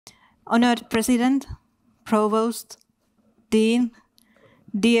Honored President, Provost, Dean,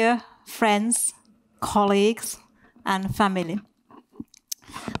 dear friends, colleagues, and family.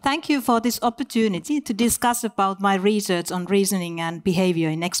 Thank you for this opportunity to discuss about my research on reasoning and behavior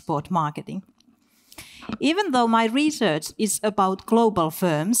in export marketing. Even though my research is about global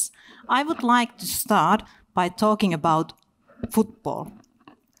firms, I would like to start by talking about football.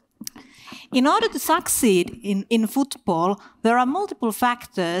 In order to succeed in football, there are multiple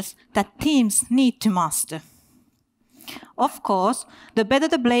factors that teams need to master. Of course, the better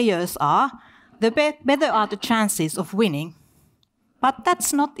the players are, the better are the chances of winning. But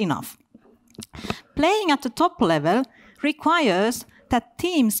that's not enough. Playing at the top level requires that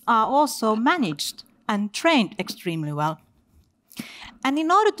teams are also managed and trained extremely well. And in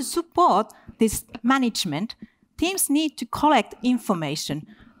order to support this management, teams need to collect information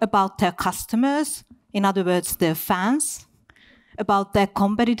about their customers, in other words, their fans, about their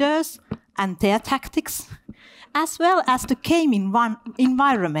competitors and their tactics, as well as the game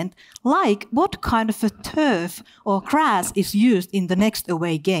environment, like what kind of a turf or grass is used in the next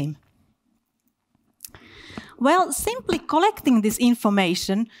away game. Well, simply collecting this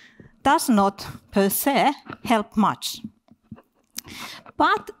information does not, per se, help much.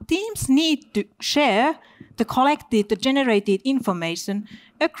 But teams need to share the generated information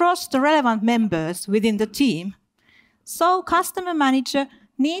across the relevant members within the team. So customer manager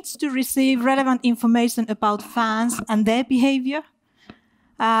needs to receive relevant information about fans and their behavior,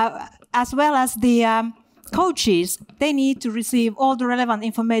 as well as the coaches. They need to receive all the relevant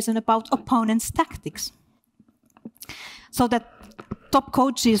information about opponents' tactics. So that top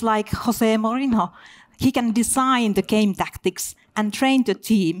coaches like Jose Mourinho, he can design the game tactics and train the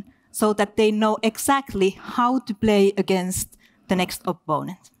team so that they know exactly how to play against the next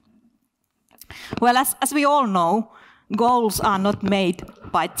opponent. Well, as we all know, goals are not made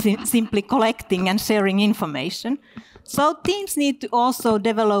by simply collecting and sharing information. So teams need to also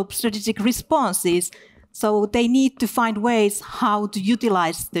develop strategic responses. So they need to find ways how to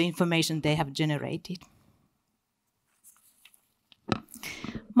utilize the information they have generated.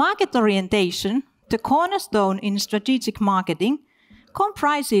 Market orientation, the cornerstone in strategic marketing,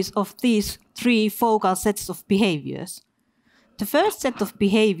 comprises of these three focal sets of behaviors. The first set of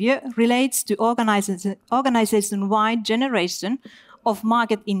behavior relates to organization-wide generation of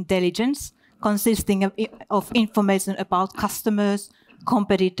market intelligence, consisting of information about customers,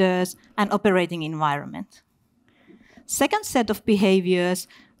 competitors, and operating environment. Second set of behaviors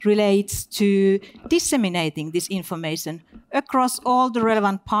relates to disseminating this information across all the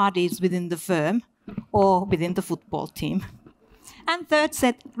relevant parties within the firm or within the football team. And third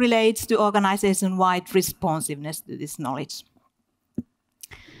set relates to organization-wide responsiveness to this knowledge.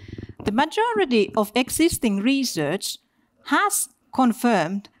 The majority of existing research has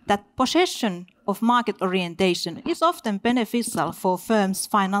confirmed that possession of market orientation is often beneficial for firms'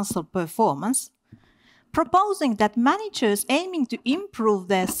 financial performance, proposing that managers aiming to improve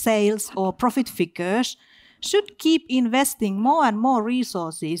their sales or profit figures should keep investing more and more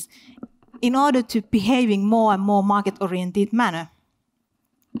resources in order to behaving more and more market-oriented manner.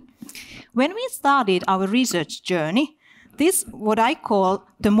 When we started our research journey, this, what I call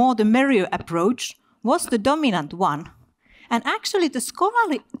the more the merrier approach, was the dominant one. And actually the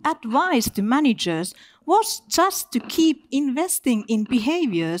scholarly advice to managers was just to keep investing in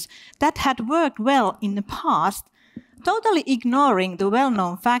behaviors that had worked well in the past, totally ignoring the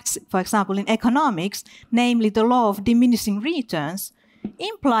well-known facts, for example, in economics, namely the law of diminishing returns,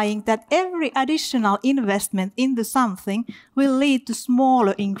 implying that every additional investment into something will lead to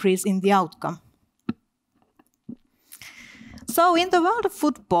smaller increase in the outcome. So in the world of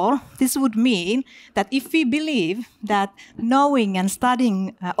football, this would mean that if we believe that knowing and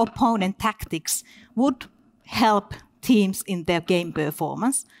studying opponent tactics would help teams in their game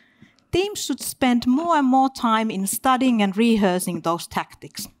performance, teams should spend more and more time in studying and rehearsing those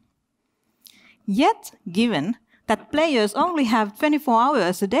tactics. Yet, given that players only have 24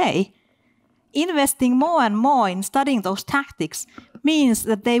 hours a day, investing more and more in studying those tactics means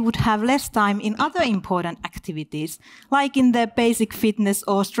that they would have less time in other important activities, like in their basic fitness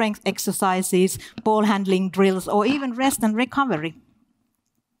or strength exercises, ball handling drills, or even rest and recovery.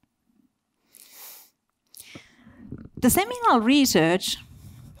 The seminal research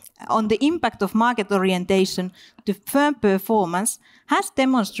on the impact of market orientation to firm performance has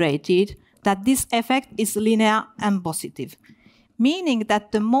demonstrated that this effect is linear and positive, meaning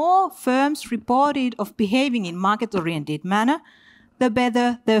that the more firms reported of behaving in market-oriented manner, the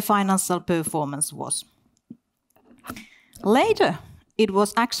better their financial performance was. Later, it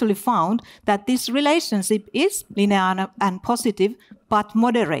was actually found that this relationship is linear and positive, but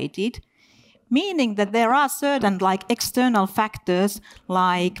moderated, meaning that there are certain external factors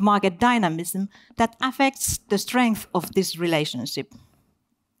like market dynamism that affects the strength of this relationship.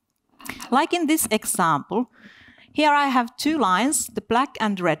 Like in this example, here I have two lines, the black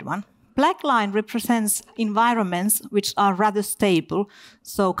and red one. Black line represents environments which are rather stable,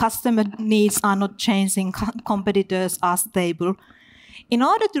 so customer needs are not changing, competitors are stable. In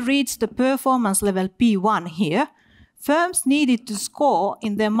order to reach the performance level P1 here, firms needed to score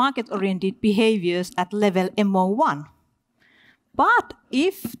in their market-oriented behaviors at level MO1. But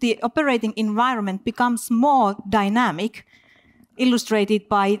if the operating environment becomes more dynamic, illustrated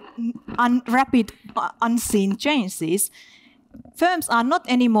by rapid, unseen changes, firms are not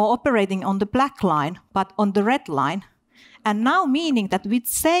anymore operating on the black line, but on the red line, and now meaning that with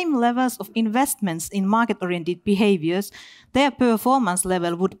same levels of investments in market-oriented behaviors, their performance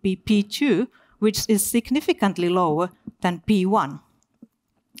level would be P2, which is significantly lower than P1.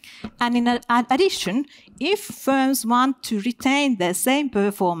 And in addition, if firms want to retain their same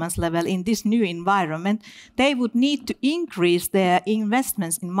performance level in this new environment, they would need to increase their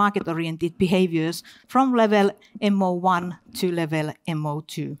investments in market-oriented behaviors from level MO1 to level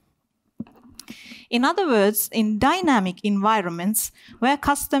MO2. In other words, in dynamic environments where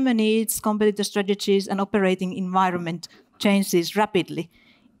customer needs, competitor strategies, and operating environment changes rapidly,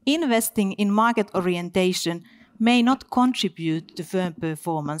 investing in market orientation may not contribute to firm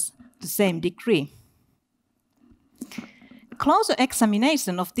performance to the same degree. Closer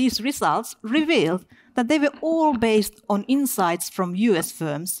examination of these results revealed that they were all based on insights from US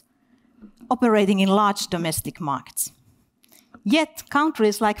firms operating in large domestic markets. Yet,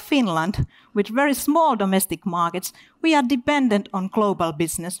 countries like Finland, with very small domestic markets, we are dependent on global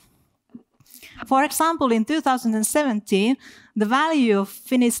business. For example, in 2017, the value of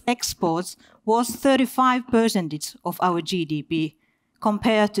Finnish exports was 35% of our GDP,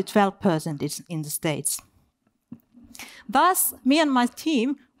 compared to 12% in the States. Thus, me and my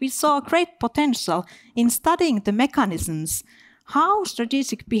team, we saw great potential in studying the mechanisms how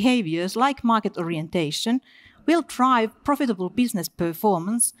strategic behaviors like market orientation will drive profitable business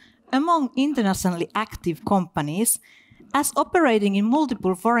performance among internationally active companies, as operating in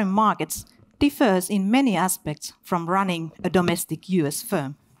multiple foreign markets differs in many aspects from running a domestic US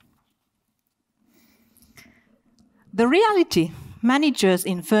firm. The reality managers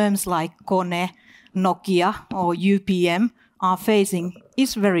in firms like Kone, Nokia, or UPM are facing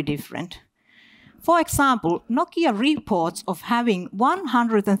is very different. For example, Nokia reports of having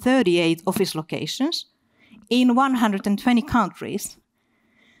 138 office locations in 120 countries.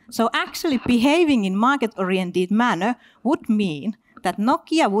 So actually behaving in market-oriented manner would mean that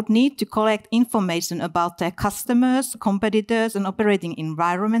Nokia would need to collect information about their customers, competitors, and operating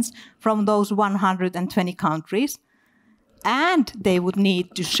environments from those 120 countries, and they would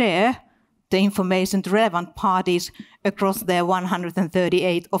need to share the information to relevant parties across their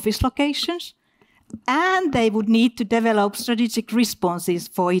 138 office locations, and they would need to develop strategic responses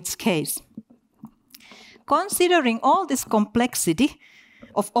for each case. Considering all this complexity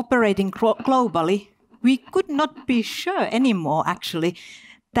of operating globally, we could not be sure anymore, actually,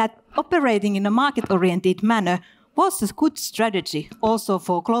 that operating in a market-oriented manner was a good strategy also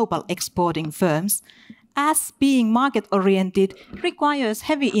for global exporting firms, as being market-oriented requires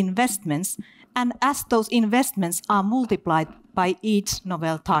heavy investments, and as those investments are multiplied by each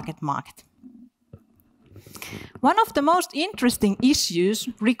novel target market. One of the most interesting issues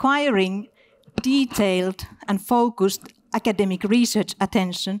requiring detailed and focused academic research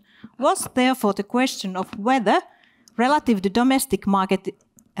attention was therefore the question of whether, relative to domestic market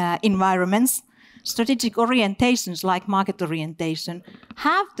environments, strategic orientations like market orientation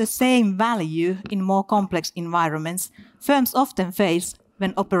have the same value in more complex environments firms often face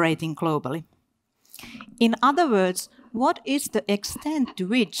when operating globally. In other words, what is the extent to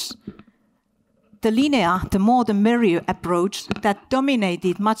which the linear, the more the merrier approach that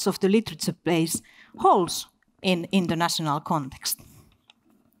dominated much of the literature base holds in international context?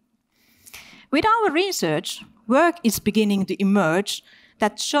 With our research, work is beginning to emerge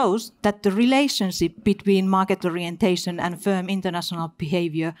that shows that the relationship between market orientation and firm international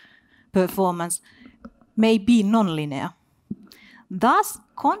behavior performance may be nonlinear. Thus,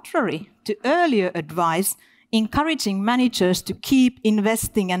 contrary to earlier advice encouraging managers to keep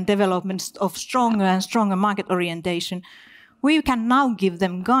investing and development of stronger and stronger market orientation, we can now give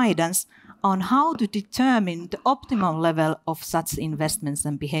them guidance on how to determine the optimal level of such investments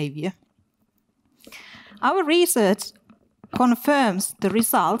and behavior. Our research confirms the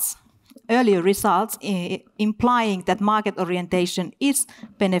results earlier results implying that market orientation is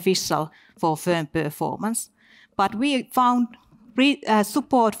beneficial for firm performance. But we found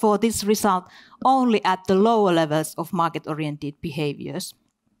support for this result only at the lower levels of market-oriented behaviors.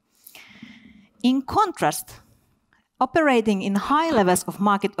 In contrast, operating in high levels of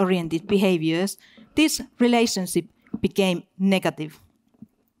market-oriented behaviors, this relationship became negative.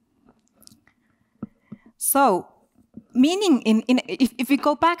 So, meaning, if we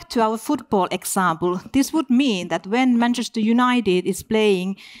go back to our football example, this would mean that when Manchester United is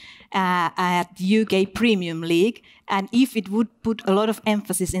playing at the UK Premium League, and if it would put a lot of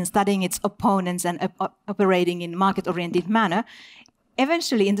emphasis in studying its opponents and operating in market-oriented manner,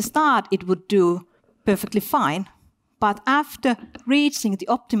 eventually in the start it would do perfectly fine. But after reaching the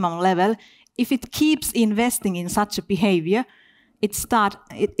optimum level, if it keeps investing in such a behavior, it's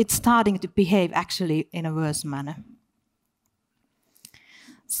starting to behave actually in a worse manner.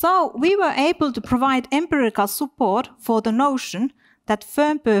 So we were able to provide empirical support for the notion that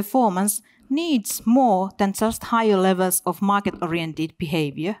firm performance needs more than just higher levels of market-oriented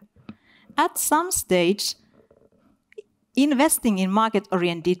behavior. At some stage, investing in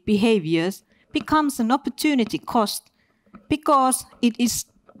market-oriented behaviors becomes an opportunity cost because it is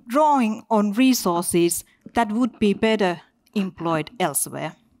drawing on resources that would be better employed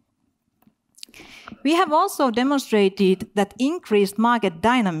elsewhere. We have also demonstrated that increased market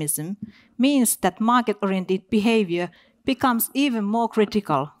dynamism means that market-oriented behavior becomes even more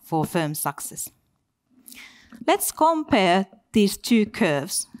critical for firm success. Let's compare these two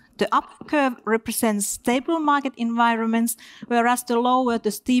curves. The upper curve represents stable market environments, whereas the lower,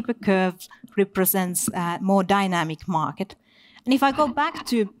 the steeper curve represents a more dynamic market. And if I go back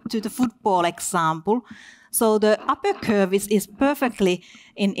to the football example, so the upper curve is perfect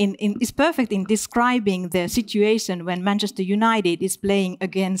in describing the situation when Manchester United is playing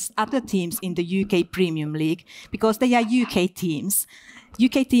against other teams in the UK Premium League, because they are UK teams.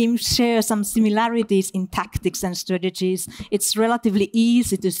 UK teams share some similarities in tactics and strategies. It's relatively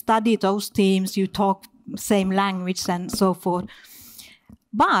easy to study those teams. You talk same language and so forth.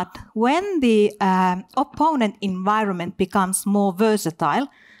 But when the opponent environment becomes more versatile,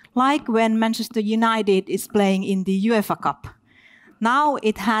 like when Manchester United is playing in the UEFA Cup, now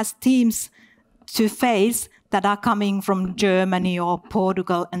it has teams to face that are coming from Germany or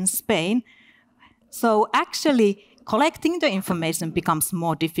Portugal and Spain. So actually, collecting the information becomes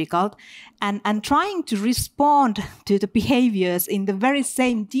more difficult, and trying to respond to the behaviors in the very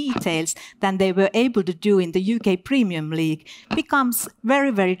same details than they were able to do in the UK Premium League becomes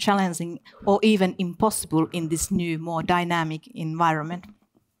very, very challenging or even impossible in this new, more dynamic environment.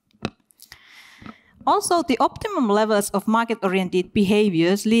 Also, the optimum levels of market-oriented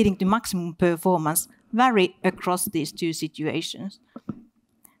behaviors leading to maximum performance vary across these two situations.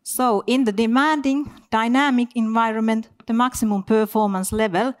 So in the demanding, dynamic environment, the maximum performance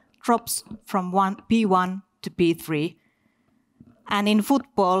level drops from P1 to P3. And in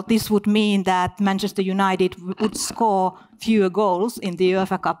football, this would mean that Manchester United would score fewer goals in the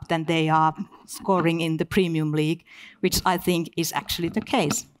UEFA Cup than they are scoring in the Premium League, which I think is actually the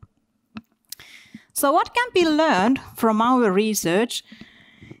case. So what can be learned from our research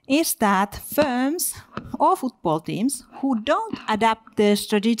is that firms or football teams who don't adapt their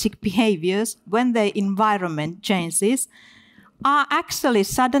strategic behaviors when their environment changes are actually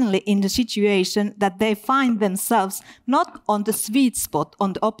suddenly in the situation that they find themselves not on the sweet spot,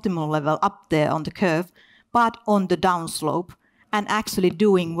 on the optimal level up there on the curve, but on the downslope and actually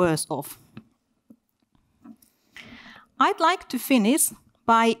doing worse off. I'd like to finish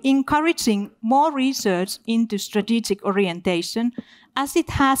by encouraging more research into strategic orientation, as it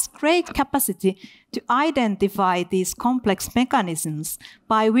has great capacity to identify these complex mechanisms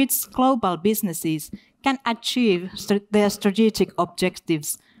by which global businesses can achieve their strategic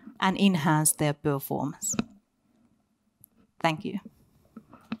objectives and enhance their performance. Thank you.